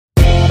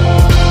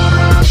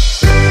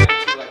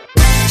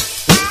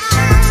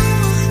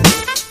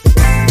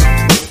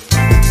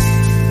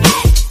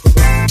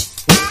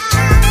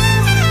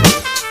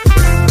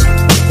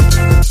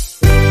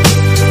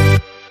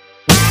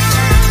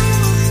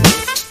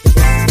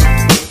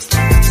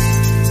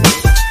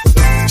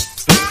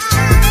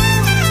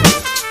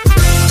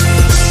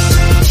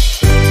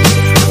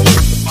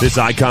This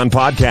Icon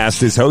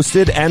podcast is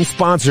hosted and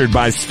sponsored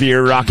by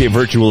Sphere Rocket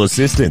Virtual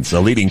Assistants,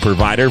 a leading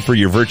provider for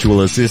your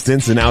virtual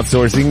assistants and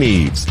outsourcing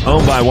needs.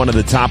 Owned by one of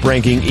the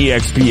top-ranking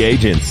EXP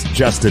agents,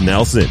 Justin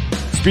Nelson.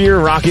 Sphere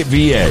Rocket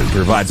VA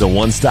provides a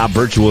one-stop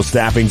virtual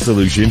staffing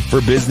solution for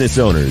business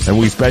owners, and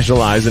we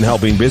specialize in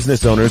helping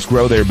business owners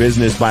grow their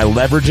business by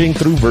leveraging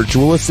through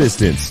virtual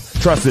assistants.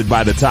 Trusted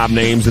by the top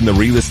names in the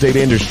real estate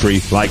industry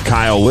like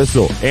Kyle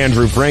Whistle,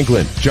 Andrew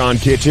Franklin, John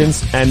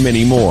Kitchens, and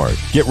many more.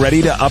 Get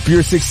ready to up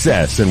your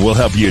success and we'll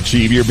help you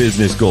achieve your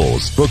business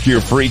goals. Book your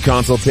free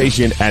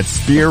consultation at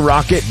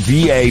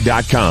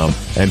sphererocketva.com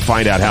and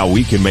find out how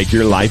we can make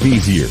your life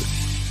easier.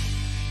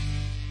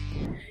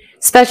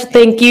 Special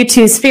thank you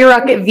to Sphere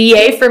Rocket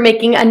VA for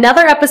making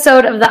another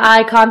episode of the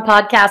Icon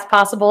podcast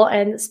possible,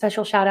 and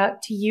special shout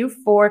out to you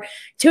for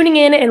tuning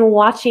in and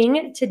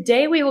watching.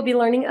 Today we will be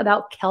learning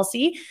about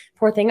Kelsey.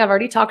 Poor thing, I've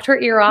already talked her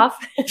ear off.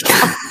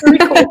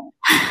 Pretty cool.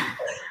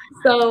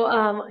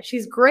 So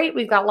she's great.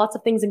 We've got lots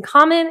of things in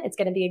common. It's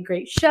going to be a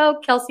great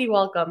show. Kelsey,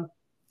 welcome.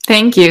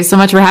 Thank you so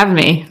much for having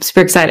me. I'm super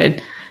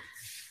excited.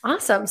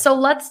 Awesome. So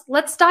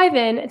let's dive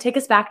in and take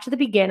us back to the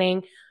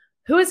beginning.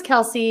 Who is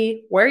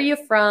Kelsey? Where are you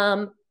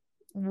from?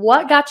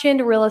 What got you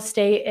into real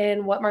estate,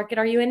 and what market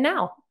are you in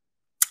now?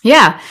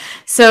 Yeah.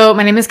 So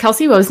my name is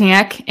Kelsey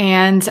Wozniak,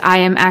 and I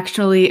am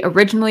actually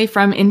originally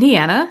from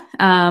Indiana,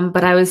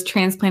 but I was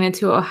transplanted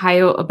to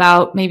Ohio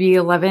about maybe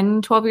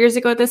 11, 12 years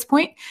ago at this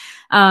point.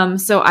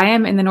 So I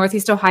am in the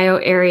Northeast Ohio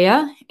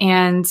area,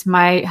 and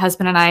my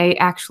husband and I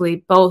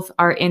actually both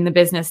are in the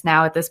business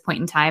now at this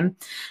point in time.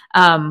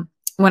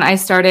 When I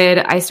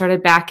started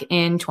back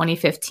in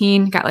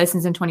 2015, got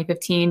licensed in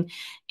 2015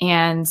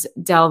 and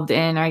dove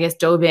in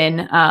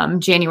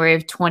January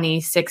of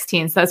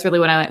 2016. So that's really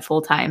when I went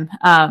full time.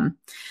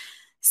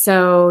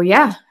 So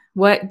yeah,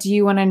 what do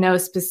you want to know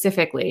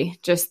specifically?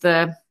 Just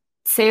the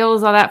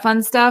sales, all that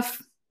fun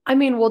stuff? I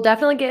mean, we'll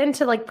definitely get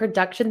into like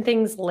production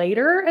things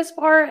later as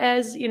far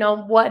as,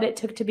 what it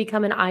took to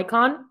become an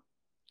icon.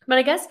 But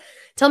I guess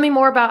tell me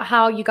more about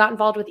how you got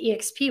involved with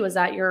EXP. Was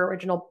that your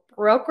original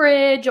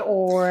brokerage,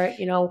 or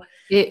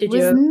did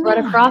you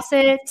run across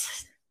it?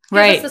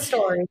 Right. Give us the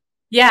story.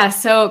 Yeah,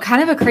 so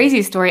kind of a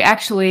crazy story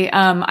actually.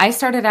 I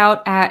started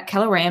out at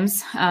Keller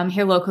Williams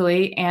here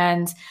locally,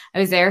 and I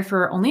was there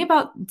for only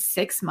about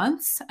 6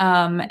 months,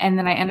 and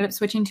then I ended up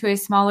switching to a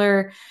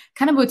smaller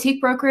kind of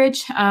boutique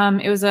brokerage.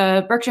 It was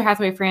a Berkshire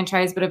Hathaway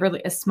franchise, but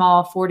a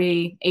small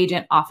 40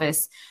 agent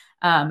office.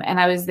 And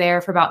I was there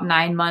for about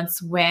 9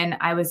 months when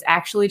I was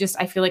actually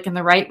I feel like in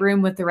the right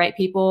room with the right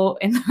people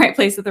in the right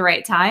place at the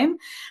right time.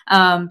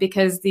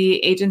 Because the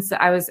agents that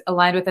I was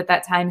aligned with at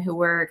that time, who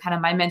were kind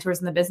of my mentors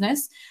in the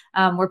business,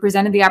 were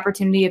presented the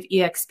opportunity of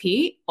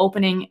EXP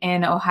opening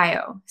in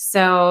Ohio.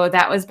 So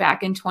that was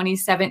back in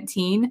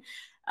 2017.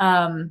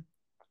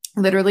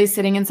 Literally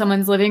sitting in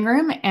someone's living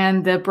room,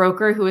 and the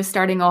broker who was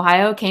starting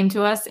Ohio came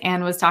to us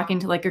and was talking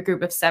to like a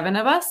group of 7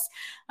 of us.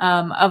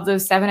 Of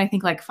those 7, I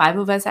think like 5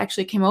 of us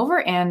actually came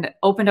over and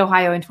opened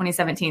Ohio in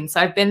 2017.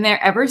 So I've been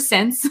there ever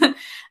since.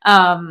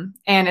 And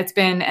it's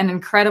been an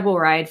incredible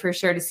ride for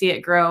sure to see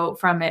it grow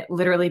from it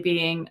literally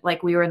being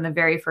like we were in the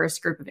very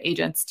first group of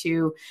agents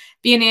to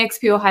be in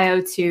EXP Ohio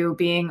to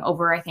being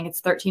over, I think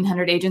it's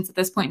 1,300 agents at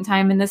this point in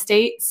time in the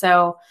state.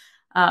 So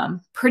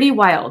pretty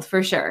wild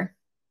for sure.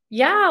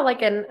 Yeah,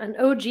 like an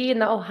OG in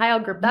the Ohio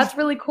group. That's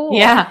really cool.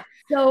 Yeah.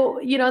 So,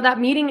 that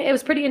meeting, it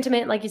was pretty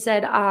intimate. Like you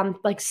said,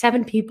 like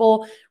 7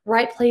 people,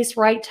 right place,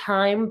 right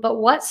time. But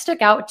what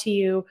stuck out to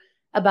you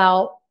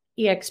about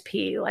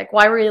EXP? Like,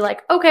 why were you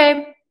like,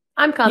 okay,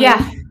 I'm coming?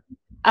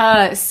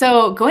 Yeah.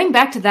 So going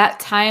back to that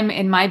time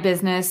in my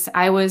business,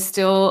 I was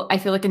still, I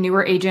feel like a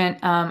newer agent.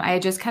 I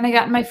had just kind of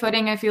gotten my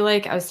footing. I feel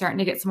like I was starting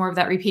to get some more of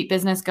that repeat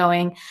business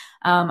going,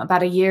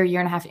 about a year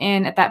and a half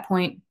in at that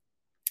point.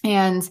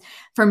 And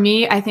for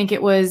me, I think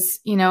it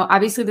was,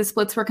 obviously the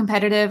splits were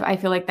competitive. I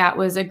feel like that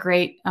was a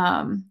great,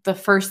 the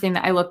first thing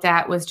that I looked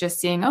at was just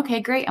seeing, okay,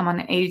 great. I'm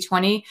on an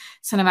 80-20.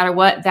 So no matter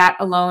what, that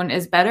alone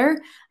is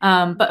better.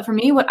 But for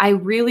me, what I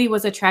really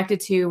was attracted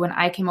to when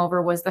I came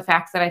over was the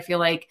fact that I feel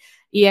like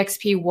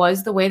EXP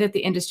was the way that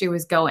the industry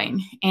was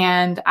going.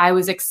 And I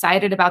was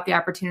excited about the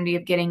opportunity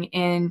of getting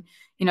in,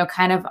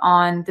 kind of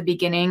on the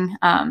beginning,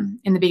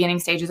 in the beginning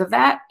stages of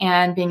that,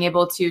 and being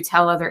able to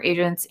tell other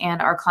agents and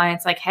our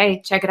clients like,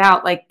 hey, check it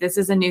out. Like, this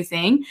is a new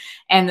thing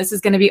and this is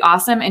going to be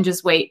awesome. And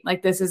just wait,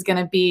 like, this is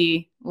going to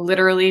be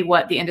literally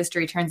what the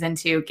industry turns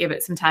into. Give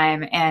it some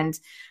time. And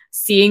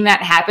seeing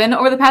that happen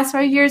over the past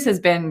 5 years has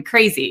been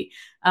crazy.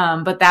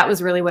 But that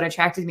was really what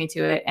attracted me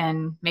to it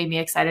and made me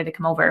excited to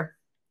come over.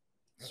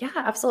 Yeah,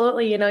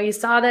 absolutely. You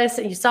saw this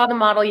and you saw the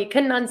model, you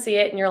couldn't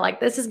unsee it. And you're like,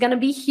 this is going to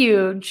be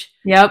huge.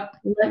 Yep.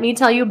 Let me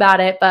tell you about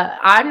it. But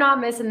I'm not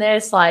missing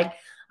this. Like,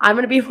 I'm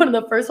going to be one of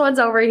the first ones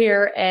over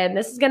here. And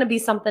this is going to be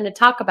something to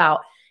talk about.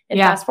 And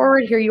fast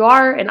forward, here you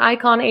are, an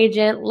icon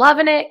agent,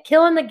 loving it,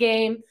 killing the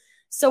game.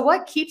 So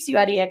what keeps you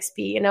at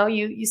EXP?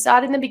 You saw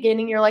it in the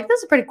beginning. You're like,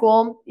 this is pretty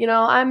cool.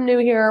 I'm new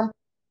here.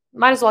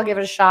 Might as well give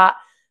it a shot.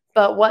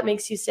 But what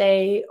makes you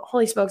say,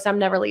 holy smokes, I'm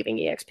never leaving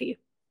EXP?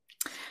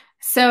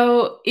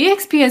 So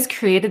EXP has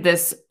created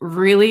this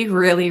really,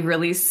 really,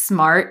 really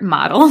smart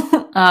model,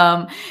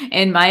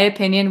 in my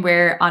opinion,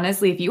 where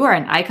honestly, if you are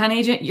an icon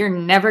agent, you're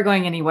never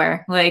going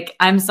anywhere. Like,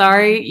 I'm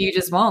sorry, you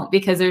just won't,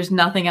 because there's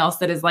nothing else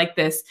that is like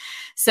this.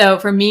 So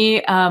for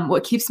me,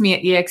 what keeps me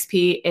at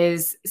EXP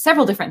is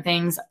several different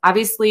things.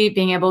 Obviously,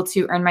 being able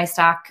to earn my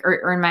stock or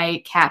earn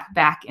my cap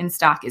back in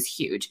stock is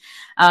huge.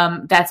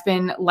 That's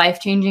been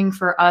life-changing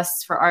for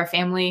us, for our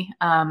family.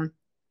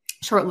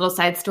 Short little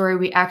side story.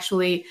 We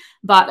actually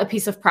bought a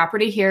piece of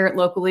property here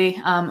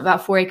locally,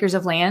 about 4 acres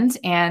of land.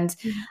 And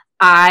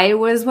I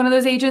was one of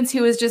those agents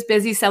who was just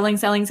busy selling,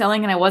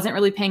 and I wasn't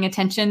really paying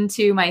attention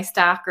to my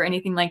stock or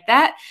anything like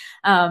that.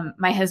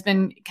 My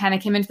husband kind of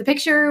came into the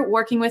picture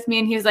working with me,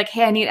 and he was like,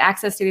 hey, I need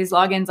access to these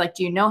logins. Like,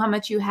 do you know how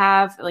much you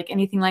have? Like,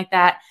 anything like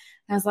that.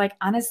 And I was like,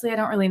 honestly, I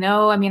don't really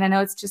know. I mean, I know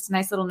it's just a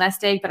nice little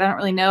nest egg, but I don't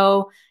really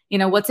know,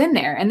 what's in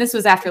there. And this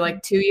was after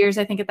like 2 years,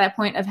 I think, at that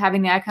point of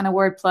having the Icon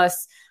Award,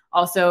 plus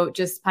also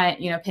just,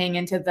 paying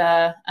into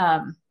the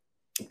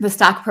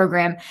stock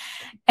program.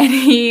 And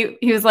he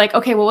was like,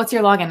 okay, well, what's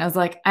your login? I was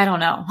like, I don't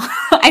know.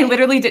 I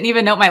literally didn't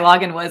even know what my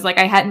login was. Like,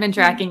 I hadn't been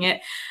tracking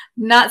it.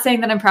 Not saying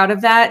that I'm proud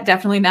of that.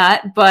 Definitely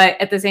not. But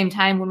at the same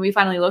time, when we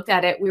finally looked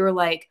at it, we were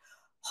like,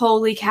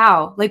 holy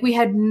cow. Like, we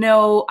had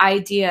no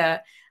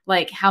idea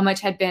like how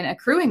much had been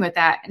accruing with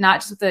that, not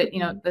just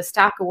the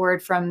stock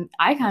award from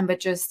Icon, but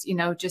just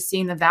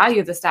seeing the value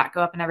of the stock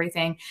go up and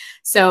everything.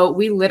 So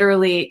we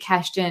literally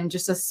cashed in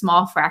just a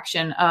small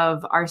fraction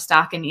of our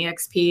stock in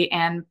EXP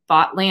and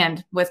bought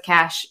land with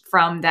cash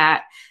from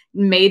that,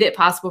 made it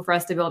possible for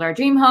us to build our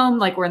dream home.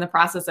 Like, we're in the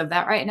process of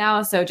that right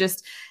now. So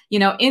just,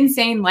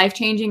 insane,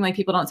 life-changing. Like,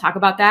 people don't talk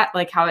about that,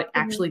 like how it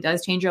actually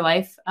does change your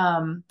life.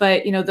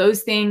 But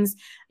those things,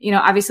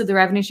 obviously the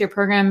revenue share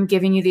program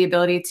giving you the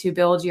ability to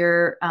build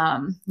your,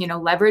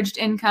 leveraged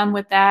income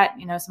with that,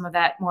 some of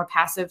that more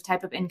passive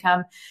type of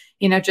income,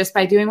 just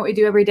by doing what we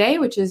do every day,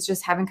 which is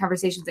just having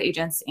conversations with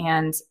agents.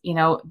 And,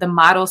 the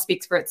model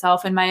speaks for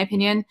itself, in my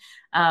opinion,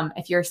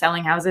 if you're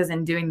selling houses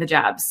and doing the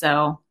job.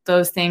 So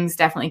those things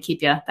definitely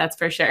keep you, that's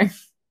for sure.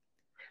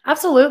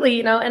 Absolutely.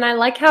 And I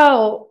like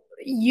how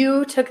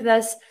you took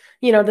this,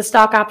 the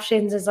stock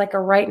options is like a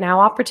right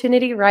now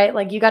opportunity, right?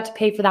 Like, you got to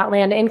pay for that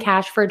land in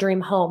cash for a dream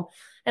home.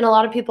 And a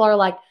lot of people are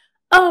like,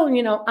 oh,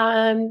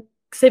 I'm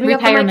saving up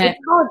for my kids'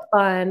 college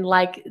fund,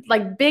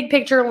 like big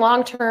picture,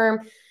 long term,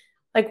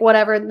 like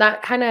whatever.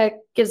 That kind of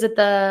gives it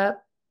the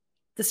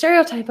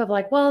stereotype of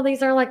like, well,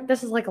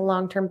 this is like a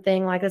long term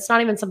thing. Like, it's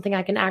not even something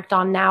I can act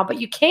on now, but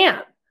you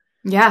can.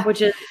 Yeah,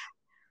 which is.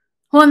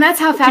 Well, and that's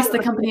how fast the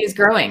company is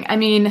growing. I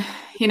mean,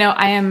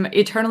 I am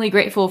eternally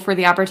grateful for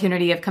the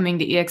opportunity of coming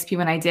to EXP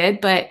when I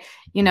did, but,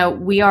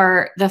 we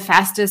are the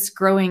fastest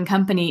growing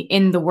company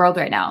in the world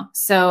right now.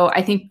 So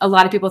I think a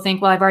lot of people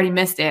think, well, I've already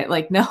missed it.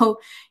 Like, no,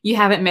 you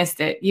haven't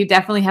missed it. You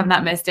definitely have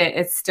not missed it.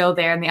 It's still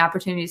there, and the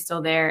opportunity is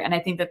still there. And I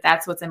think that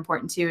that's what's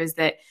important too, is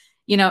that,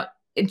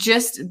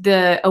 just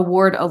the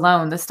award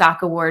alone, the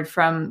stock award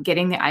from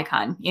getting the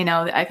Icon,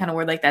 the Icon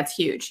Award, like, that's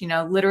huge.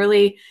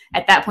 Literally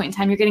at that point in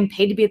time, you're getting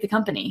paid to be at the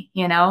company,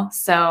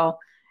 so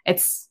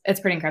it's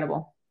pretty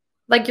incredible.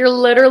 Like, you're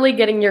literally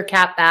getting your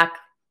cap back.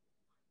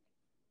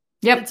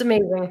 Yep. It's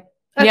amazing.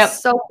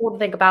 That's so cool to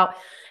think about.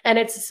 And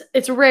it's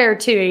rare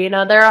too.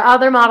 There are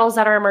other models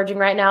that are emerging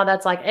right now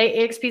that's like,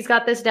 hey, EXP's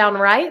got this down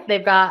right.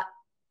 They've got,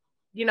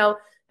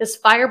 this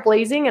fire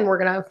blazing, and we're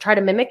going to try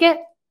to mimic it.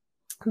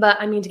 But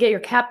I mean, to get your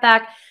cap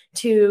back,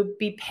 to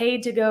be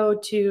paid to go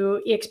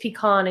to EXP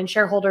Con and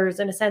shareholders,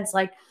 in a sense,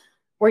 like,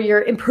 where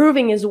you're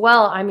improving as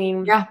well. I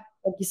mean, like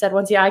you said,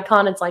 once the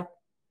Icon, it's like,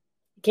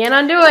 you can't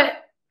undo it.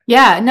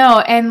 Yeah, no.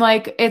 And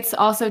like, it's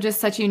also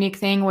just such a unique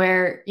thing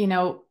where,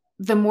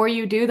 the more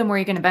you do, the more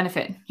you're going to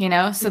benefit,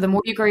 so the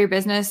more you grow your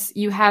business,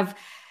 you have,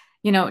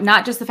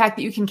 not just the fact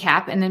that you can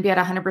cap and then be at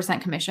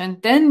 100% commission.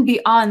 Then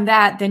beyond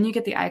that, then you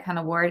get the Icon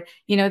Award,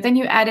 then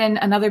you add in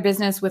another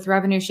business with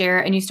revenue share,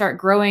 and you start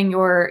growing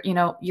your,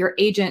 your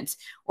agent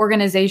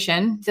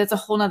organization. That's a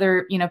whole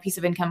nother, piece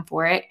of income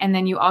for it. And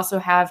then you also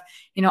have,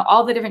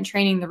 all the different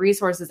training, the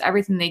resources,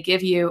 everything they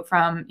give you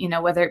from,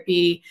 whether it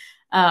be,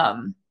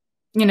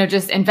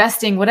 just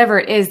investing, whatever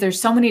it is, there's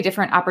so many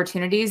different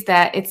opportunities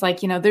that it's like,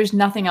 there's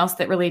nothing else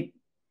that really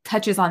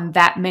touches on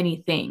that many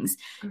things,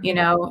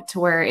 to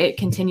where it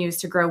continues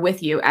to grow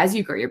with you as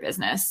you grow your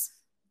business.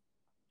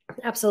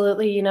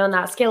 Absolutely. And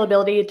that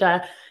scalability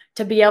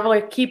to be able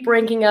to keep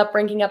ranking up,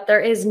 there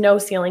is no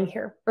ceiling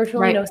here,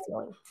 virtually no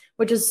ceiling,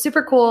 which is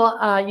super cool.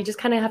 You just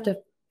kind of have to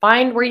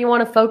find where you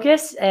want to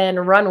focus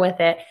and run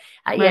with it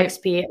at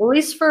EXP, at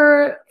least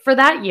for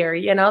that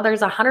year.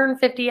 There's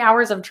 150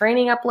 hours of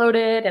training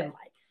uploaded, and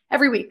like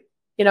every week,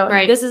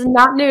 this is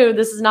not new.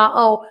 This is not,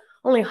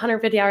 only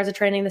 150 hours of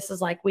training. This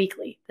is like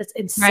weekly. That's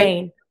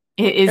insane.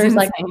 It is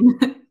insane.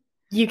 Like,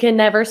 you can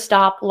never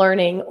stop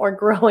learning or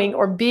growing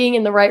or being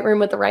in the right room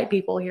with the right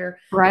people here,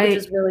 which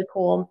is really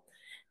cool.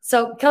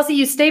 So Kelsey,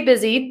 you stay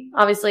busy,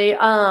 obviously.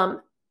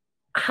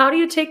 How do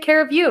you take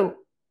care of you?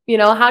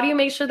 How do you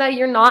make sure that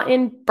you're not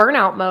in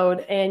burnout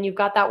mode and you've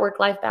got that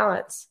work-life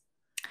balance?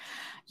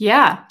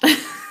 Yeah.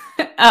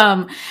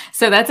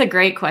 So that's a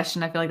great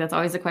question. I feel like that's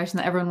always a question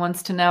that everyone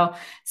wants to know.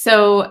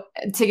 So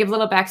to give a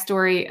little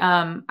backstory,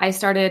 I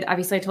started,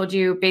 obviously I told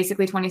you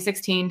basically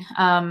 2016,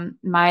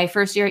 my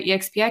first year at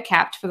EXP, I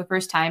capped for the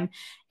first time.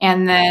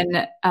 And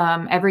then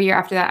every year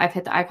after that, I've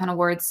hit the Icon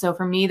Awards. So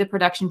for me, the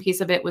production piece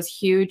of it was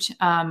huge.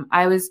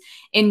 I was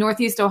in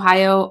Northeast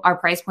Ohio. Our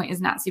price point is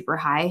not super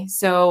high.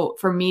 So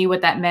for me,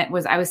 what that meant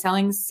was I was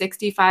selling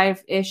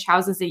 65-ish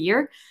houses a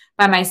year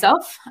by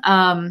myself,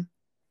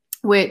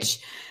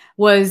 which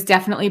was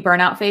definitely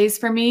burnout phase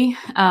for me.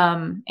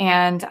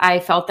 And I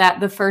felt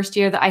that the first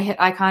year that I hit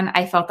Icon,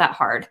 I felt that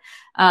hard.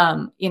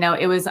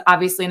 It was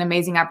obviously an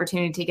amazing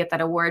opportunity to get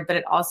that award, but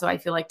it also, I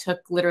feel like, took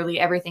literally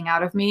everything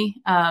out of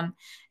me.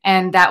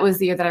 And that was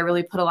the year that I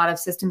really put a lot of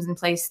systems in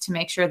place to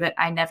make sure that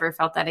I never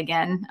felt that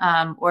again.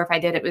 Or if I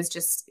did, it was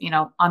just,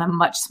 on a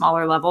much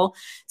smaller level.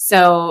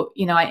 So,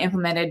 I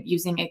implemented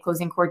using a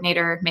closing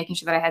coordinator, making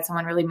sure that I had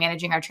someone really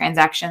managing our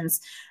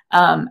transactions.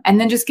 And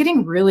then just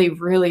getting really,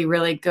 really,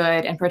 really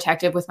good and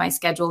protective with my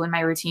schedule and my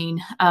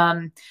routine.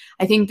 I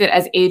think that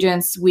as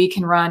agents, we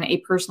can run a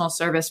personal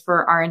service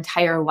for our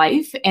entire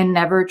life and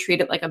never treat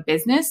it like a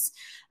business.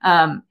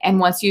 And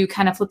once you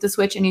kind of flip the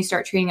switch and you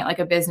start treating it like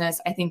a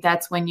business, I think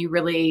that's when you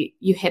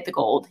hit the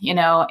gold,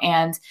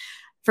 and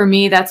for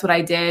me, that's what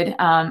I did.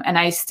 And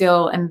I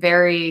still am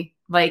very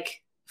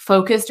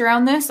focused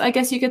around this, I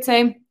guess you could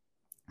say,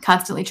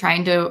 constantly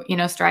trying to,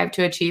 strive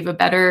to achieve a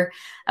better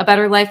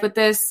life with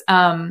this.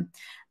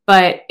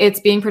 But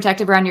it's being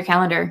protective around your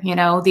calendar.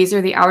 These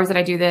are the hours that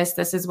I do this.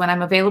 This is when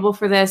I'm available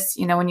for this.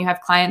 When you have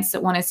clients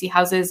that want to see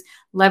houses,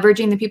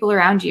 leveraging the people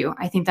around you.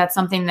 I think that's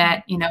something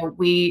that,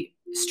 we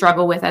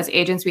struggle with as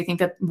agents. We think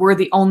that we're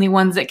the only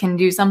ones that can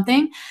do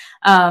something.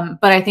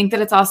 But I think that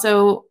it's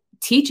also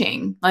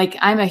teaching.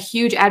 I'm a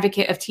huge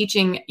advocate of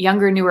teaching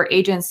younger, newer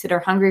agents that are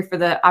hungry for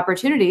the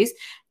opportunities.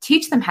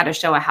 Teach them how to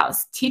show a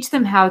house. Teach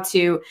them how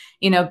to,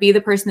 be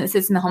the person that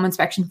sits in the home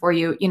inspection for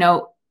you.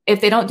 If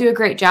they don't do a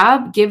great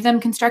job, give them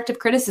constructive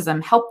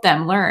criticism, help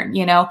them learn,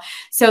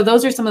 So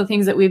those are some of the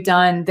things that we've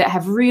done that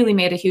have really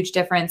made a huge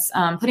difference.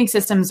 Putting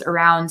systems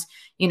around,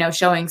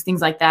 showings,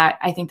 things like that.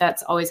 I think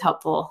that's always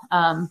helpful.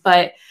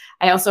 But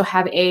I also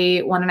have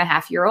a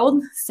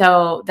 1.5-year-old.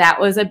 So that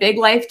was a big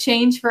life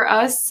change for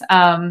us.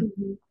 And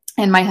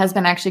my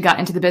husband actually got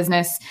into the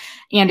business.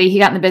 Andy, he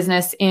got in the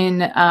business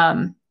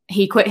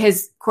he quit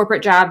his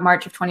corporate job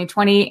March of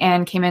 2020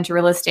 and came into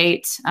real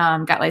estate,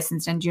 got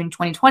licensed in June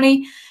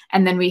 2020.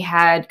 And then we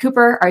had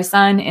Cooper, our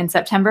son, in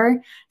September.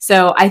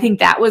 So I think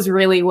that was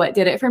really what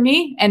did it for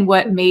me and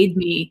what made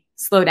me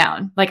slow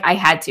down. I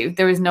had to.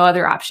 There was no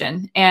other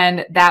option.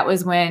 And that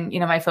was when,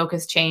 my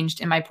focus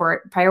changed and my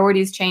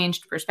priorities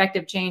changed,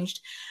 perspective changed.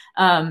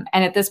 And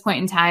at this point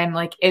in time,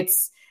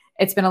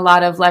 it's been a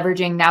lot of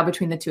leveraging now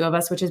between the two of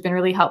us, which has been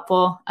really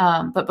helpful.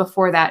 But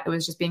before that, it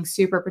was just being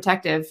super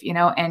protective,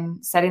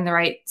 and setting the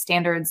right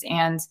standards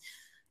and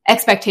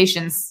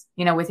expectations,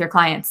 with your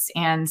clients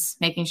and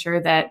making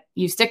sure that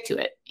you stick to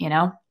it,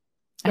 I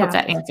hope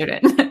that answered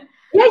it.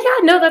 Yeah.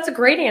 No, that's a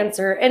great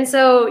answer. And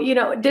so,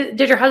 did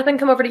your husband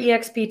come over to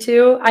EXP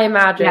too? I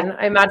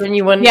imagine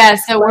you wouldn't. Yeah.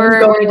 So we're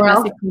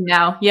domestic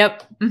now.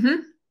 Yep. Mm-hmm.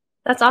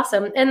 That's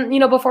awesome. And,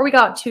 before we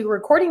got to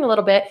recording a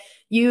little bit,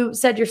 you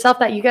said yourself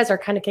that you guys are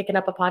kind of kicking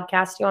up a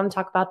podcast. You want to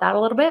talk about that a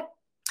little bit?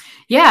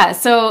 Yeah.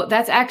 So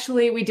that's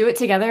actually, we do it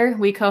together.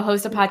 We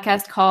co-host a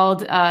podcast called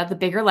the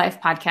Bigger Life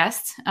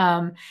Podcast.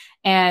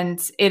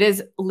 And it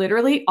is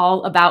literally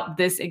all about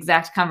this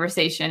exact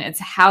conversation. It's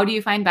how do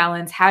you find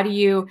balance? How do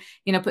you,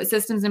 put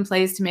systems in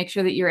place to make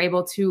sure that you're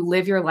able to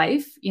live your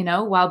life,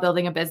 while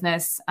building a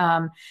business.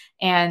 And,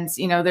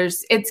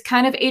 it's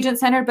kind of agent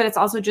centered, but it's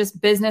also just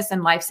business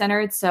and life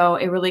centered. So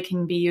it really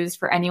can be used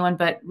for anyone,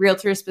 but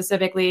realtors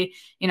specifically,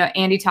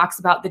 Andy talks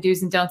about the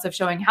do's and don'ts of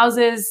showing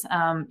houses.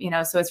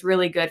 So it's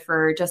really good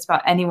for just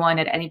about anyone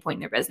at any point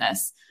in their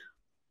business.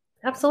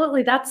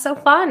 Absolutely. That's so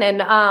fun.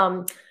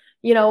 And,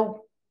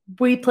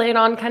 we plan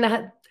on kind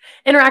of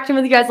interacting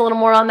with you guys a little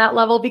more on that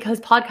level because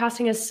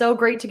podcasting is so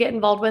great to get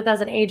involved with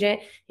as an agent.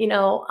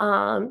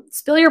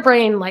 Spill your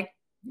brain,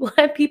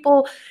 let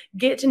people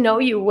get to know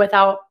you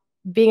without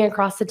being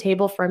across the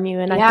table from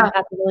you. And I think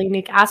that's a really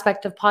unique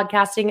aspect of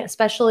podcasting,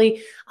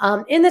 especially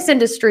in this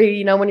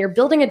industry, when you're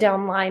building a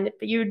downline,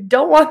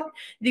 but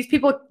these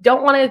people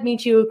don't want to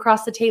meet you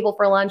across the table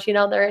for lunch.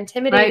 They're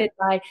intimidated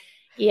by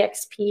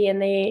EXP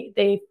and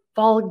they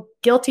fall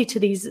guilty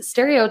to these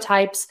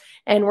stereotypes.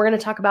 And we're going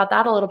to talk about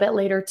that a little bit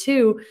later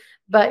too.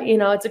 But,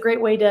 it's a great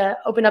way to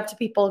open up to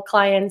people,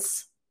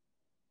 clients,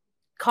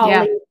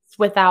 colleagues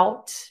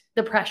without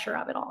the pressure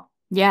of it all.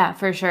 Yeah,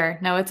 for sure.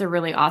 No, it's a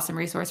really awesome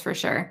resource for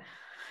sure.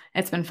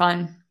 It's been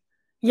fun.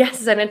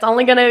 Yes. And it's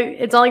only going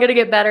to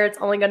get better. It's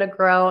only going to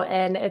grow.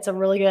 And it's a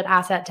really good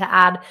asset to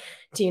add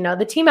to,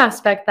 the team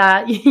aspect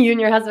that you and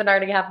your husband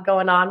already have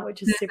going on,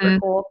 which is super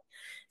cool.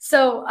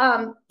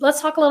 So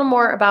let's talk a little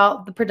more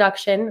about the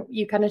production.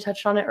 You kind of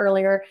touched on it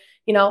earlier.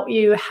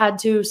 You had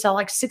to sell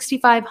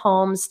 65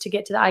 homes to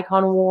get to the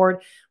Icon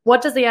Award.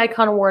 What does the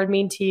Icon Award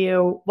mean to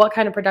you? What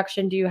kind of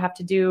production do you have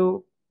to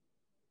do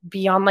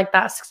beyond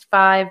that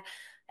 65?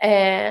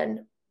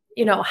 And,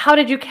 how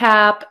did you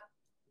cap?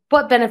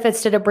 What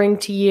benefits did it bring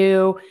to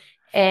you?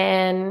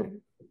 And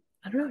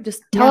I don't know,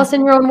 just tell us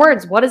in your own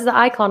words, what is the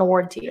Icon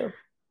Award to you?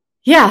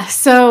 Yeah.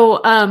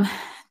 So,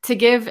 to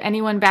give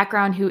anyone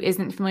background who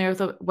isn't familiar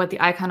with what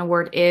the Icon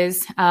Award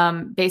is,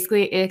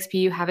 basically at EXP,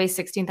 you have a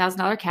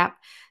 $16,000 cap.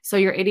 So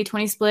your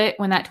 80-20 split,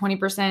 when that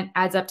 20%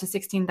 adds up to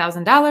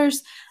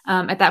 $16,000,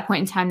 at that point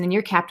in time, then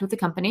you're capped with the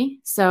company.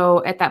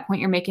 So at that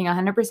point, you're making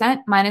 100%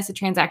 minus a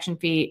transaction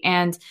fee.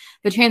 And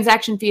the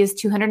transaction fee is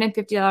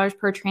 $250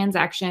 per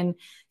transaction.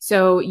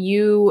 So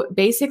you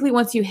basically,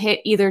 once you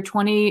hit either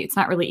 20, it's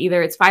not really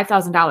either, it's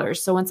 $5,000.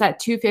 So once that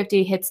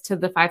 250 hits to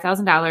the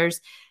 $5,000,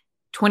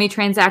 20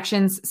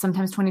 transactions,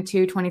 sometimes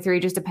 22, 23,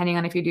 just depending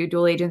on if you do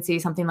dual agency,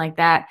 something like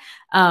that.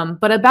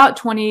 But about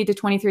 20 to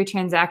 23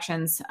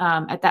 transactions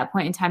at that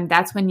point in time,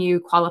 that's when you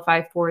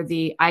qualify for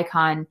the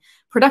Icon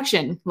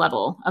production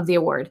level of the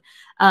award.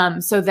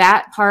 So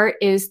that part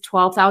is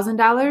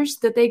 $12,000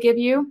 that they give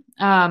you.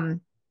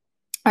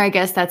 Or I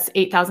guess that's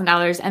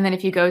 $8,000. And then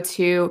if you go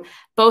to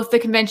both the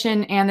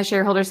convention and the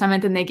shareholder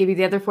summit, then they give you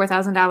the other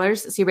 $4,000.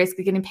 So you're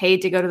basically getting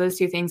paid to go to those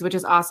two things, which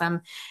is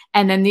awesome.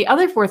 And then the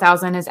other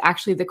 $4,000 is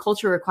actually the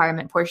culture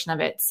requirement portion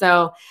of it.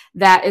 So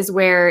that is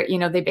where,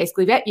 they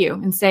basically vet you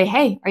and say,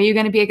 hey, are you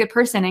going to be a good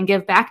person and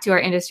give back to our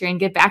industry and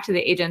give back to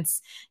the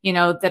agents,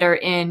 that are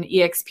in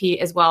EXP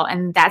as well.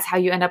 And that's how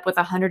you end up with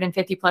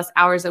 150 plus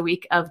hours a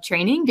week of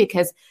training,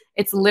 because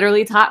it's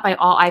literally taught by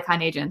all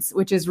Icon agents,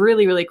 which is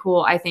really, really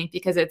cool, I think,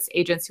 because it's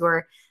agents who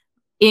are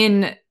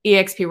in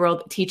EXP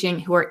world teaching,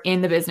 who are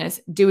in the business,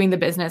 doing the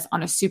business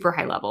on a super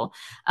high level.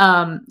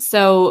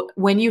 So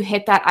when you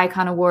hit that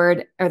Icon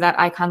Award or that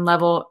Icon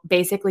level,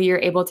 basically you're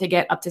able to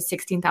get up to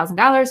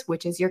 $16,000,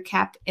 which is your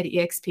cap at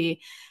EXP,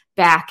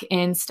 back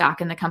in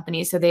stock in the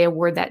company. So they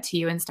award that to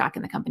you in stock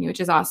in the company, which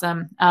is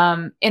awesome.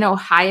 In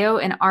Ohio,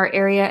 in our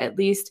area at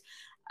least,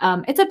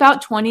 it's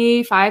about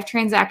 25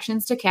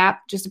 transactions to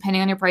cap, just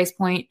depending on your price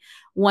point.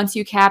 Once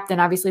you cap, then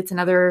obviously it's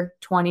another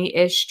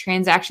 20-ish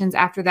transactions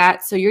after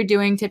that. So you're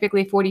doing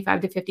typically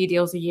 45 to 50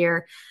 deals a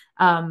year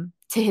to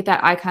hit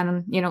that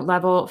Icon,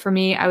 level. For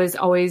me, I was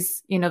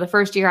always, the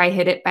first year I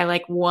hit it by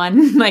like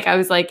one. Like I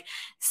was like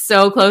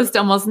so close to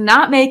almost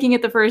not making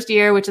it the first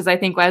year, which is I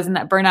think why I was in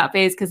that burnout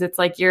phase, because it's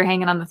like you're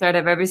hanging on the thread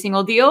of every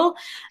single deal.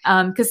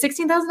 Because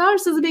 $16,000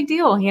 is a big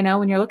deal,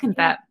 when you're looking at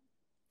that.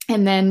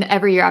 And then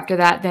every year after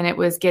that, then it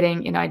was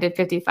getting, I did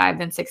 55,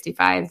 then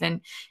 65,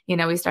 then,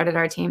 we started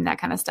our team, that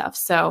kind of stuff.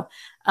 So,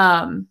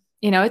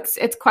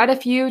 it's quite a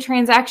few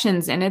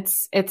transactions, and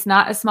it's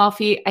not a small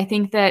feat. I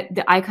think that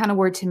the Icon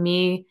Award to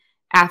me,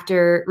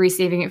 after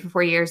receiving it for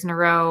 4 years in a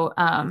row,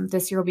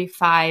 this year will be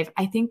 5.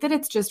 I think that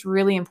it's just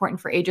really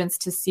important for agents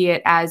to see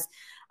it as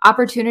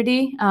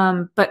opportunity.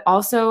 But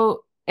also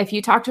if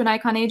you talk to an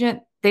Icon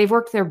agent, they've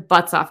worked their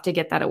butts off to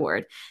get that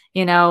award.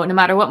 No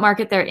matter what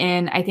market they're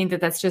in, I think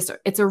that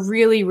it's a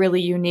really,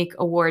 really unique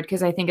award,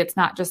 because I think it's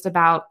not just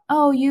about,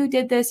 oh, you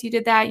did this, you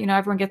did that,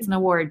 everyone gets an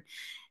award.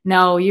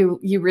 No, you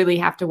really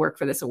have to work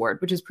for this award,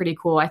 which is pretty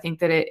cool. I think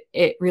that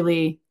it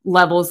really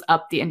levels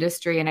up the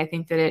industry. And I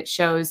think that it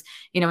shows,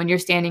 when you're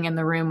standing in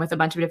the room with a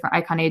bunch of different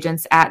Icon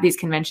agents at these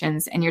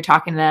conventions and you're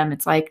talking to them,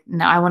 it's like,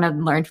 no, I want to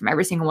learn from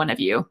every single one of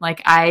you.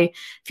 Like, I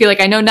feel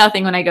like I know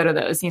nothing when I go to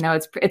those,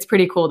 it's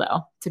pretty cool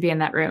though, to be in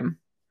that room.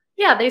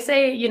 Yeah, they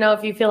say,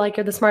 if you feel like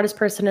you're the smartest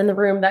person in the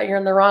room, that you're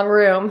in the wrong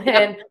room.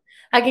 Yep. And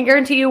I can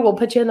guarantee you we'll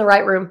put you in the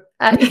right room.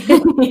 No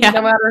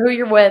matter who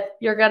you're with,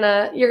 you're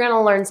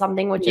gonna learn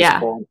something, which is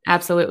cool.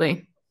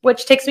 Absolutely.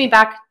 Which takes me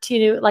back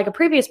to like a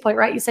previous point,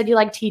 right? You said you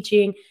like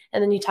teaching,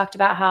 and then you talked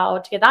about how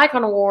to get the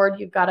Icon Award,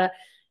 you've got to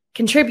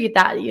contribute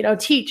that,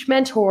 teach,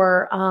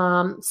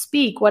 mentor,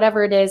 speak,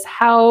 whatever it is.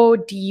 How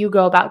do you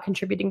go about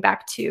contributing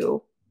back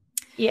to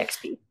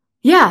EXP?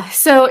 Yeah,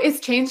 so it's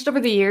changed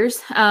over the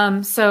years.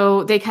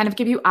 So they kind of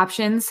give you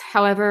options.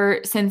 However,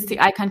 since the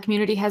Icon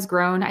community has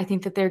grown, I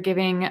think that they're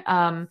giving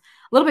a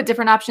little bit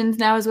different options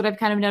now, is what I've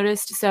kind of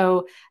noticed.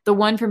 So the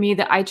one for me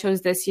that I chose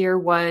this year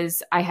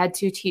was I had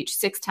to teach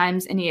 6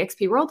 times in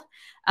EXP World.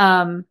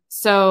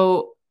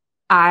 So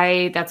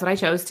that's what I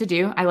chose to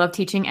do. I love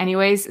teaching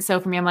anyways. So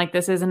for me, I'm like,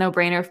 this is a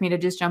no-brainer for me to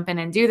just jump in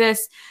and do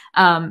this.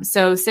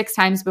 So 6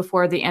 times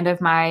before the end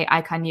of my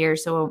Icon year.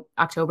 So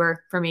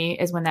October for me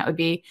is when that would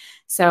be.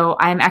 So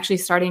I'm actually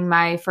starting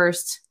my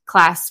first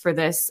class for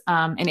this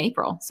in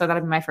April. So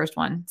that'll be my first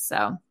one.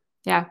 So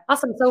yeah.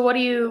 Awesome. So what do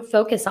you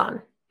focus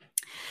on?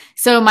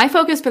 So my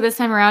focus for this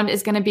time around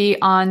is going to be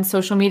on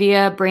social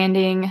media,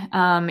 branding,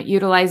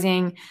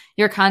 utilizing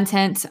your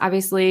content,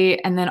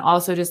 obviously, and then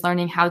also just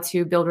learning how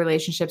to build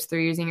relationships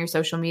through using your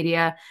social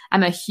media.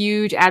 I'm a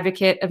huge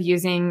advocate of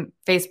using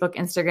Facebook,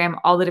 Instagram,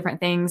 all the different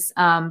things,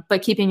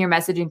 but keeping your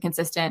messaging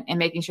consistent and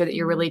making sure that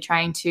you're really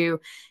trying to,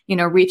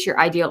 reach your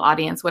ideal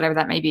audience, whatever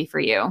that may be for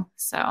you.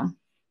 So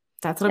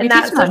that's what I'll be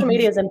teaching on. Social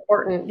media is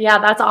important. Yeah,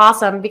 that's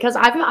awesome, because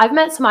I've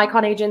met some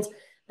Icon agents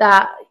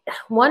that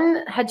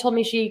one had told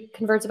me she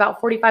converts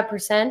about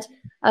 45%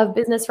 of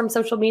business from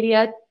social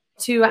media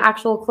to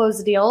actual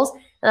closed deals.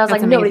 And I was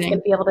like, nobody's going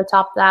to be able to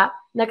top that.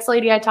 Next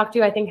lady I talked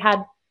to, I think,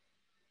 had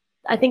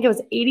I think it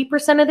was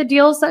 80% of the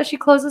deals that she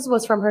closes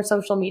was from her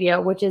social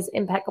media, which is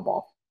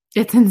impeccable.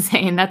 It's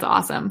insane. That's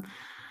awesome.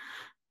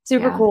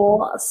 Super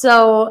cool.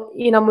 So,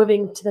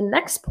 moving to the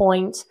next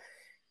point,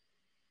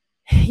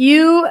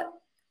 you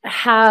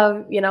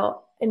have,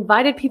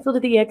 invited people to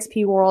the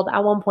EXP world.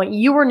 At one point,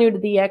 you were new to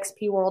the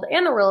EXP world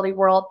and the realty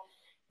world.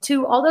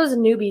 To all those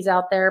newbies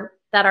out there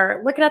that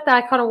are looking at the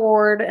Icon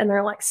Award and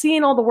they're like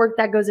seeing all the work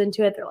that goes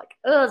into it. They're like,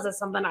 oh, is this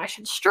something I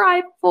should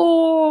strive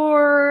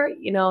for?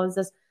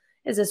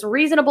 Is this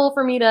reasonable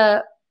for me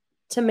to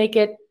make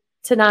it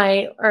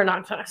tonight or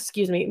not?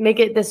 Make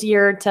it this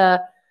year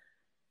to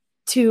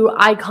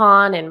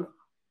Icon, and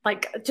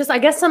I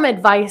guess some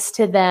advice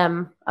to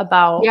them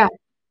about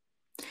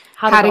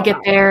how to get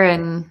there.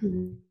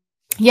 And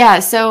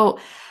so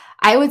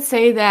I would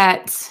say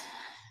that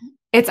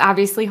it's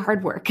obviously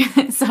hard work.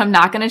 So I'm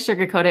not going to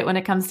sugarcoat it when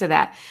it comes to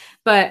that.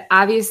 But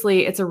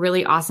obviously, it's a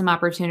really awesome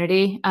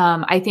opportunity.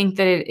 I think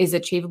that it is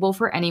achievable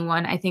for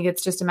anyone. I think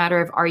it's just a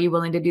matter of, are you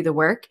willing to do the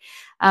work?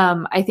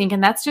 I think,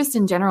 and that's just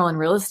in general in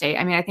real estate.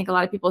 I mean, I think a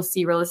lot of people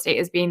see real estate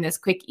as being this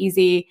quick,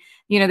 easy,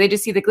 they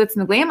just see the glitz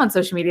and the glam on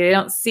social media. They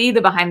don't see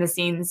the behind the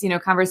scenes,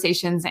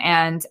 conversations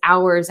and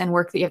hours and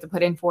work that you have to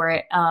put in for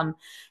it.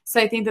 So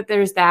I think that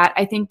there's that.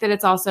 I think that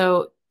it's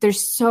also,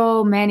 there's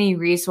so many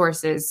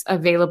resources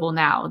available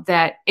now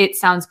that it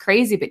sounds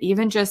crazy, but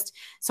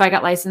so I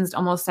got licensed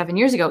almost 7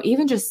 years ago.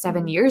 Even just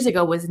 7 years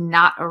ago was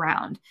not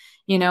around,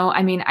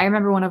 I mean, I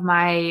remember one of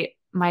my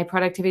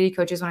productivity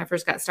coaches when I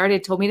first got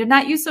started told me to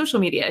not use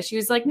social media. She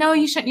was like, no,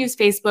 you shouldn't use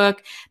Facebook.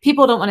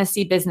 People don't want to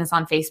see business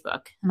on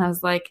Facebook. And I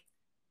was like,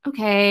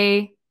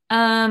 okay,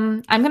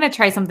 I'm going to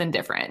try something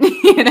different,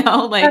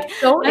 That's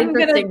so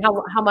interesting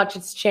how much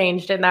it's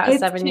changed in that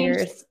 7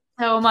 years.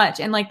 So much.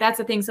 And that's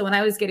the thing. So when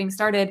I was getting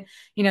started,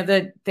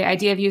 the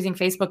idea of using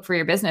Facebook for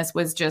your business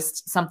was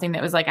just something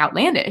that was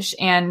outlandish.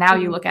 And now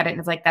you look at it and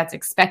it's that's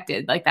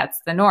expected.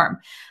 That's the norm.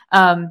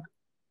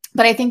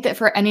 But I think that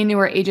for any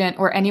newer agent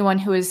or anyone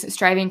who is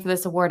striving for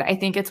this award, I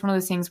think it's one of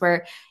those things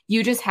where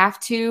you just have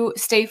to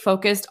stay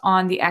focused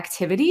on the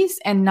activities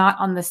and not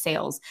on the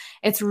sales.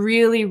 It's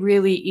really,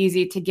 really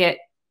easy to get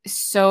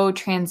so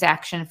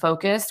transaction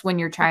focused when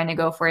you're trying to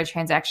go for a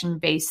transaction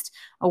based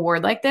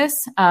award like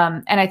this.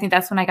 And I think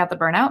that's when I got the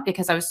burnout,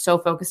 because I was so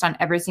focused on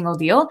every single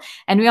deal.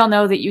 And we all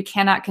know that you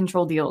cannot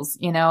control deals.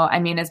 I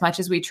mean, as much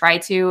as we try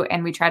to,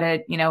 and we try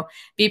to,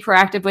 be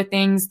proactive with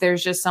things,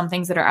 there's just some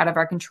things that are out of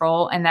our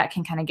control, and that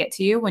can kind of get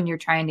to you when you're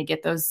trying to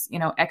get those,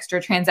 extra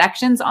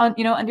transactions on,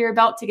 under your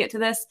belt to get to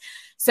this.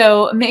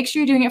 So make sure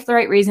you're doing it for the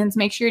right reasons.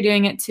 Make sure you're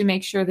doing it to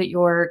make sure that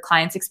your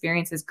client's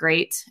experience is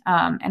great.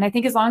 And I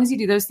think as long as you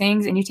do those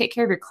things and you take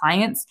care of your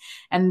clients,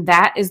 and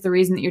that is the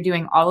reason that you're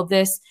doing all of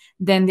this,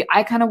 then the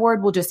Icon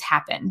Award will just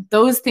happen.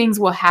 Those things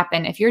will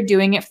happen if you're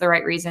doing it for the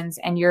right reasons.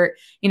 And you're,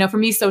 for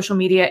me, social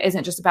media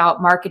isn't just about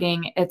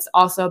marketing. It's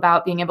also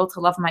about being able to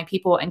love my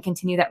people and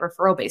continue that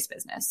referral-based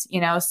business,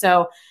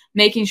 so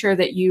making sure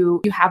that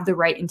you have the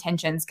right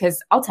intentions,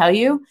 because I'll tell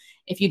you,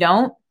 if you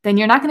don't, then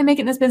you're not going to make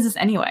it in this business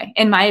anyway,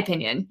 in my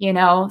opinion,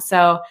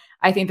 So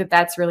I think that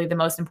that's really the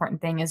most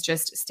important thing, is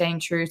just staying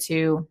true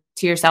to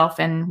yourself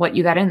and what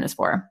you got in this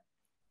for.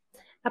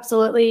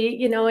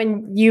 Absolutely.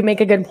 And you make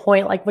a good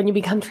point. When you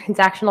become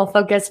transactional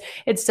focused,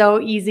 it's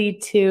so easy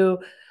to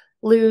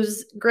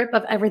lose grip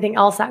of everything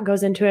else that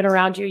goes into it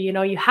around you.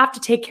 You have to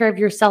take care of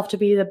yourself to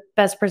be the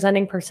best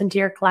presenting person to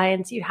your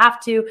clients. You have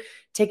to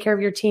take care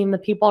of your team, the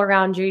people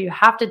around you. You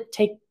have to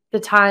take the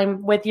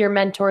time with your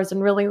mentors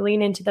and really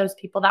lean into those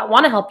people that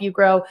want to help you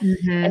grow.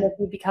 Mm-hmm. And if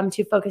you become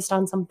too focused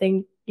on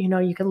something,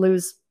 you can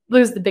lose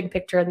the big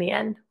picture in the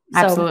end.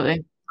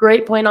 Absolutely.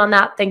 Great point on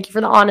that. Thank you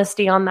for the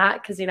honesty on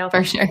that. Because,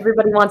 for sure,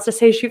 everybody wants to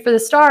say shoot for the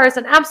stars,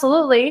 and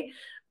absolutely.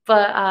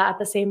 But at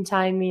the same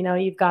time,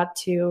 you've got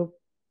to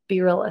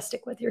be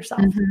realistic with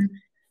yourself. Mm-hmm.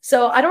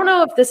 So I don't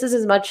know if this is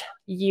as much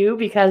you,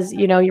 because,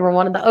 you were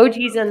one of the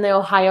OGs in the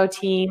Ohio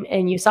team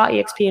and you saw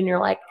EXP and you're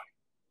like,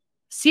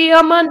 see you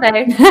on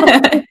Monday.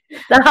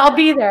 I'll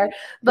be there.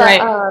 But,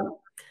 right.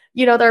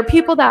 There are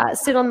people that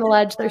sit on the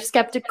ledge. They're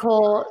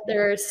skeptical.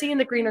 They're seeing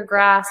the greener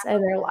grass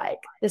and they're like,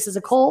 this is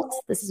a cult.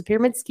 This is a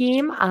pyramid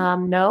scheme.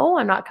 No,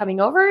 I'm not coming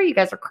over. You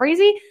guys are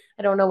crazy.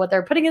 I don't know what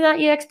they're putting in that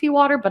EXP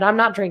water, but I'm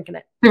not drinking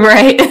it.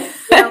 Right.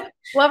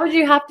 What would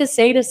you have to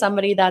say to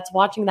somebody that's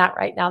watching that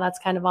right now, that's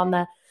kind of on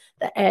the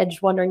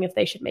edge, wondering if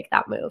they should make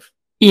that move?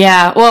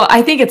 Yeah. Well,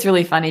 I think it's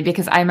really funny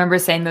because I remember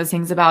saying those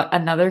things about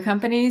another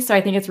company. So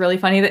I think it's really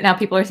funny that now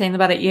people are saying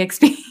about an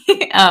EXP.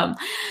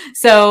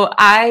 So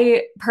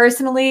I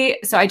personally,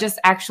 I just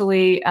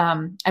actually,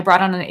 I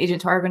brought on an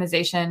agent to our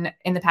organization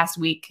in the past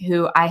week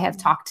who I have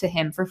talked to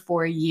him for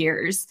 4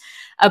 years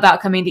about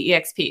coming to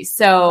EXP.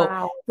 So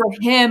wow. For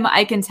him,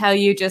 I can tell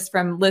you just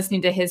from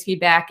listening to his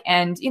feedback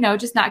and,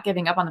 just not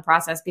giving up on the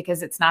process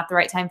because it's not the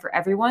right time for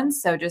everyone.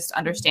 So just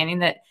understanding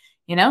that,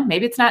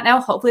 maybe it's not now.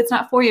 Hopefully it's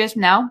not 4 years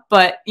from now,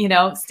 but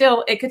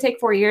still it could take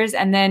 4 years.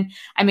 And then,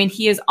 I mean,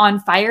 he is on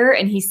fire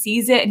and he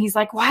sees it and he's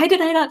like, why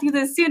did I not do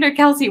this sooner,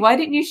 Kelsey? Why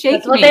didn't you shake me?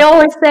 That's what they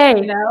always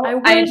say. I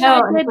wish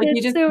I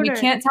did it sooner. You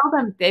can't tell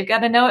them. They've got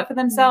to know it for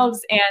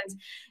themselves. And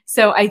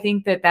so I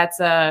think that that's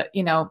a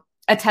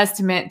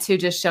testament to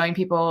just showing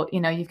people,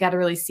 you've got to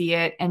really see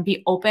it and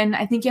be open.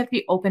 I think you have to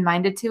be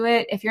open-minded to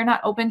it. If you're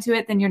not open to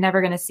it, then you're never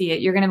going to see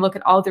it. You're going to look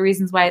at all the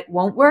reasons why it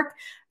won't work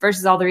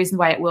versus all the reasons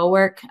why it will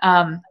work.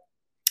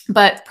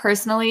 But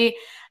personally,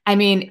 I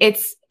mean,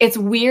 it's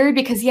weird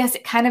because yes,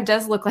 it kind of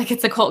does look like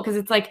it's a cult because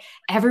it's like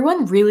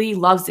everyone really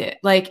loves it.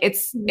 Like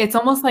it's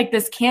almost like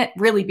this can't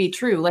really be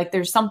true. Like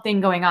there's something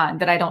going on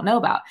that I don't know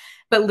about,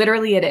 but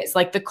literally it is.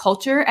 Like the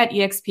culture at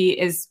EXP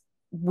is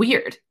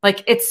weird.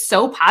 Like it's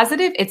so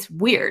positive, it's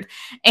weird.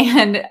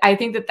 And I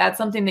think that that's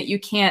something that you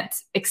can't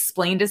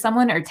explain to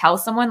someone or tell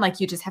someone, like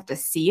you just have to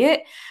see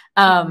it.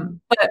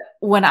 But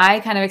when I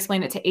kind of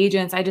explain it to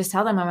agents, I just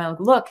tell them, I'm like,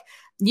 look,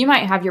 you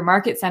might have your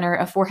market center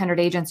of 400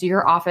 agents, or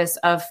your office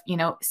of,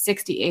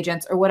 60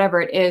 agents or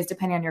whatever it is,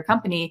 depending on your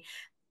company.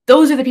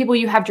 Those are the people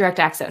you have direct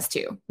access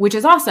to, which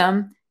is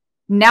awesome.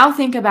 Now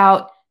think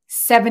about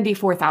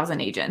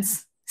 74,000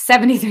 agents,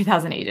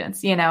 73,000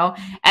 agents,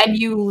 and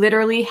you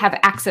literally have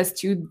access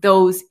to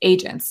those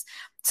agents.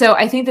 So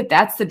I think that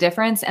that's the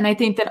difference. And I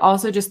think that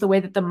also just the way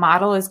that the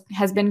model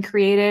has been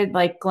created,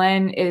 like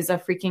Glenn is a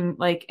freaking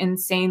like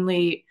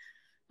insanely,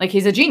 like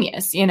he's a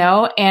genius,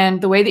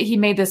 and the way that he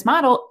made this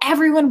model,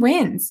 everyone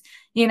wins,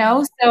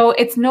 so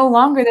it's no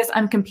longer this,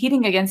 I'm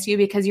competing against you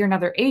because you're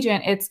another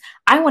agent. It's,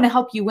 I want to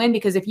help you win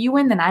because if you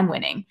win, then I'm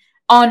winning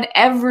on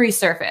every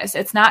surface.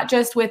 It's not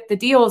just with the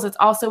deals. It's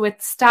also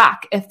with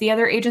stock. If the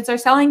other agents are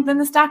selling, then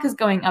the stock is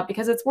going up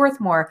because it's worth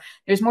more.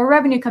 There's more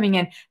revenue coming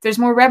in. If there's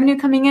more revenue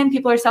coming in,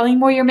 people are selling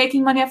more. You're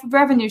making money off of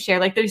revenue share.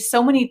 Like there's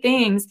so many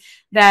things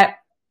that,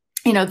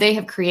 they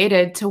have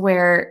created to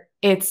where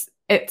it's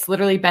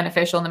literally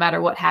beneficial no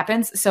matter what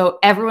happens. So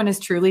everyone is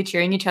truly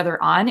cheering each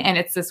other on. And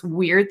it's this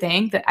weird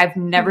thing that I've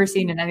never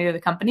seen in any other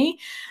company.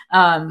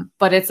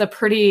 But it's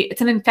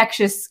an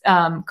infectious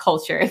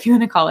culture, if you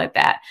want to call it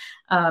that.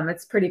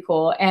 It's pretty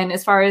cool. And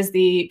as far as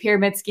the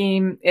pyramid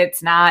scheme,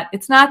 it's not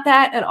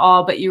that at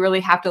all, but you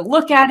really have to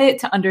look at it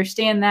to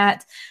understand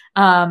that.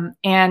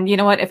 And you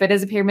know what, if it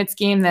is a pyramid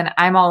scheme, then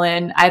I'm all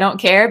in. I don't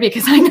care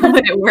because I know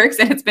that it works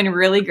and it's been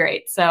really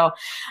great. So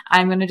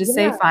I'm going to just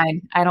say,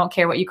 fine. I don't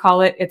care what you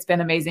call it. It's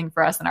been amazing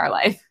for us in our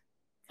life.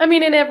 I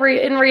mean,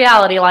 in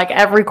reality, like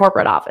every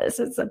corporate office,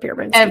 it's a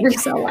pyramid scheme.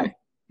 So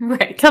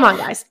right. Come on,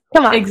 guys.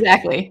 Come on.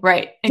 Exactly.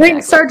 Right.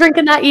 Start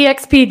drinking that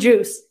EXP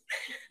juice.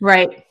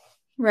 Right.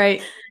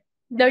 Right.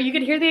 No, you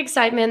could hear the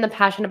excitement and the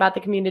passion about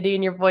the community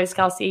in your voice,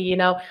 Kelsey,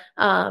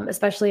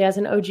 especially as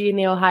an OG in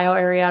the Ohio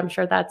area. I'm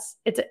sure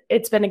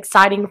it's been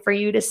exciting for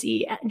you to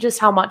see just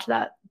how much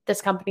that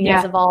this company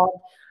has evolved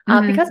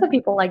because of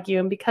people like you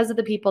and because of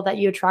the people that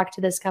you attract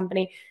to this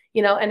company,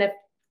 and if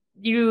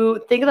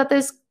you think that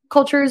this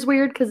culture is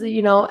weird because,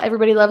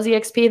 everybody loves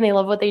EXP and they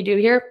love what they do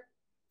here.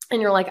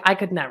 And you're like, I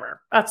could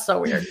never. That's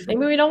so weird.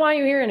 Maybe we don't want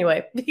you here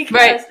anyway.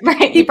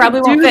 Right. You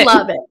probably won't fit.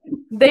 Love it.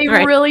 They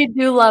really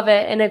do love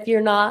it. And if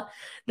you're not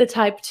the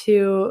type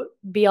to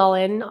be all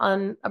in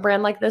on a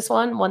brand like this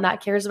one that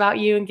cares about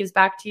you and gives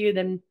back to you,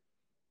 then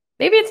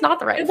maybe it's not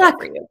the right fit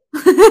for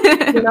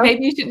you.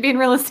 Maybe you shouldn't be in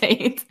real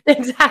estate.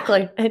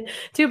 Exactly. And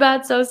too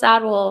bad, so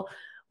sad. We'll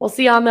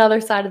see on the other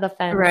side of the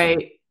fence.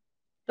 Right.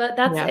 But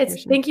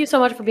thank you so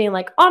much for being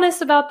like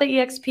honest about the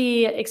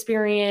EXP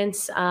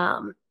experience.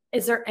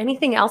 Is there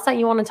anything else that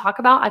you want to talk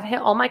about? I've hit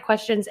all my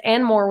questions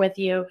and more with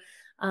you.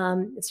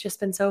 It's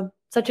just been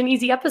such an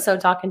easy episode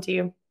talking to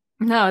you.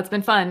 No, it's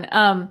been fun.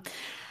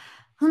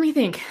 Let me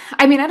think.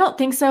 I mean, I don't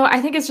think so.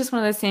 I think it's just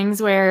one of those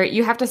things where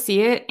you have to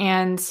see it.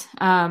 And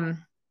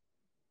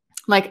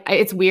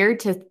it's weird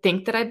to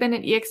think that I've been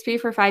at EXP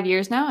for 5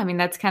 years now. I mean,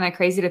 that's kind of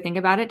crazy to think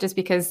about it just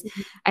because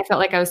I felt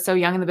like I was so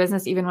young in the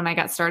business, even when I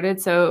got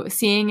started. So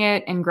seeing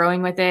it and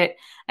growing with it,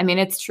 I mean,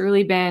 it's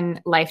truly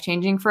been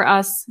life-changing for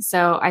us.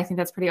 So I think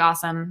that's pretty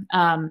awesome.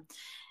 And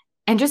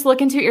just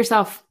look into it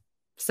yourself.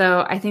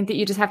 So I think that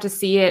you just have to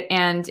see it.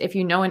 And if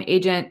you know an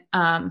agent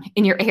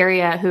in your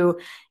area who,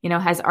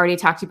 has already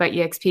talked to you about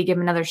EXP, give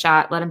them another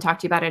shot, let them talk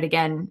to you about it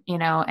again,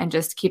 and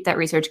just keep that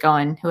research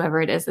going,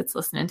 whoever it is that's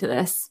listening to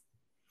this.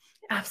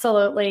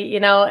 Absolutely.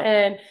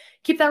 And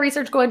keep that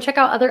research going. Check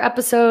out other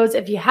episodes.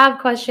 If you have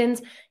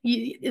questions,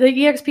 the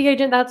EXP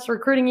agent that's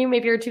recruiting you,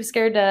 maybe you're too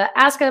scared to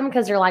ask them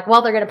because you're like,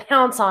 well, they're going to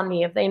pounce on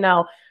me if they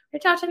know.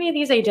 Reach out to any of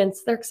these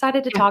agents. They're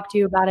excited to talk to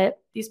you about it.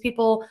 These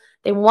people,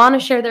 they want to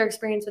share their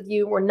experience with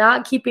you. We're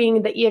not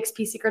keeping the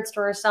EXP secrets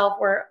to ourselves.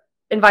 We're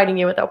inviting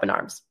you with open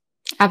arms.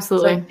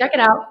 Absolutely. So check it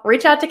out.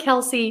 Reach out to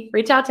Kelsey.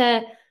 Reach out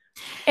to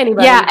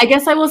Anybody? Yeah, I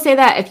guess I will say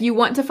that if you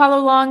want to follow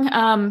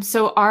along,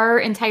 so our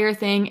entire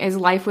thing is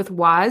Life with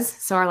Woz.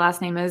 So our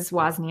last name is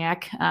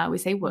Wozniak. We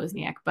say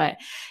Wozniak, but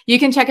you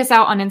can check us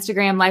out on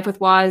Instagram, Life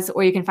with Woz,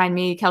 or you can find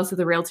me, Kelsey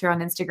the Realtor, on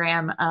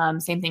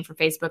Instagram. Same thing for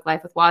Facebook,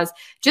 Life with Woz.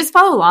 Just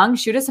follow along,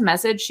 shoot us a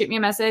message, shoot me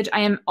a message. I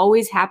am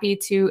always happy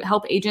to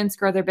help agents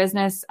grow their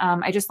business.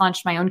 I just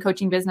launched my own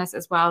coaching business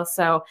as well.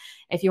 So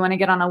if you want to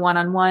get on a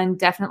one-on-one,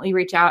 definitely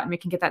reach out and we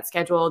can get that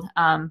scheduled.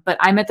 But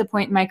I'm at the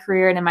point in my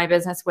career and in my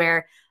business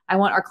where I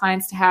want our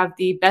clients to have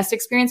the best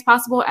experience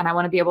possible. And I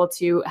want to be able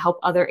to help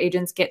other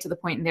agents get to the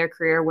point in their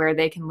career where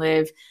they can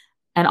live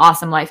an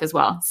awesome life as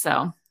well.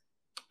 So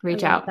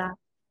reach out. That.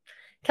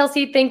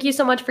 Kelsey, thank you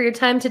so much for your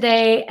time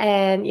today.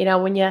 And,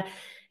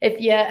 if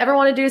you ever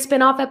want to do a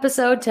spin-off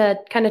episode to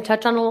kind of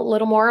touch on a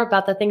little more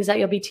about the things that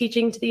you'll be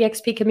teaching to the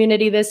EXP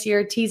community this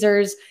year,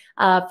 teasers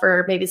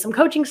for maybe some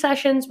coaching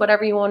sessions,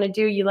 whatever you want to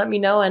do, you let me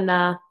know and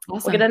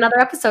we'll get another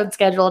episode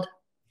scheduled.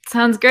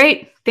 Sounds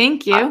great.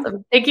 Thank you.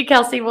 Awesome. Thank you,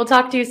 Kelsey. We'll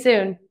talk to you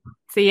soon.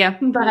 See ya.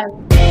 Bye.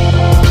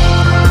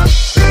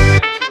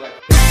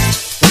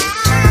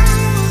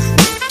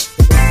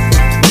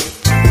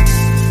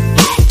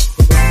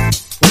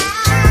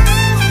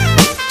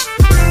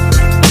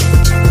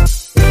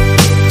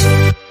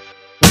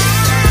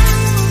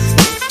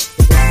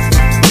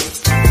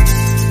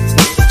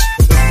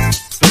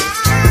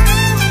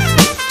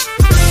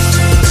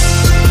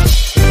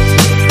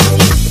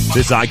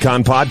 This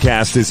Icon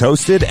podcast is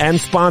hosted and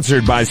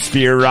sponsored by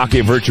Sphere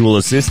Rocket Virtual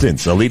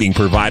Assistants, a leading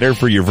provider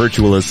for your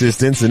virtual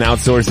assistants and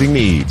outsourcing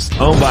needs.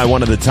 Owned by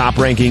one of the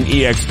top-ranking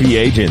EXP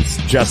agents,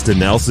 Justin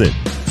Nelson.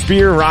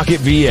 Sphere Rocket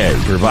VA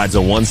provides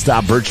a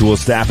one-stop virtual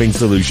staffing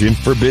solution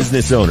for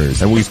business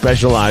owners, and we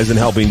specialize in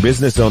helping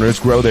business owners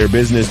grow their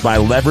business by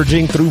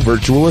leveraging through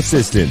virtual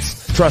assistants.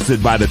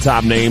 Trusted by the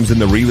top names in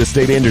the real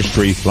estate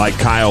industry like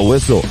Kyle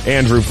Whistle,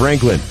 Andrew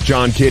Franklin,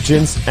 John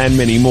Kitchens, and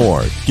many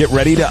more. Get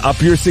ready to up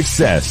your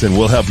success and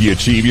we'll help you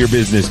achieve your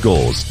business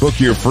goals. Book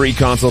your free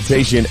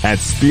consultation at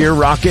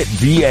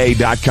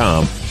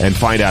sphererocketva.com and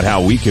find out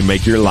how we can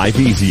make your life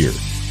easier.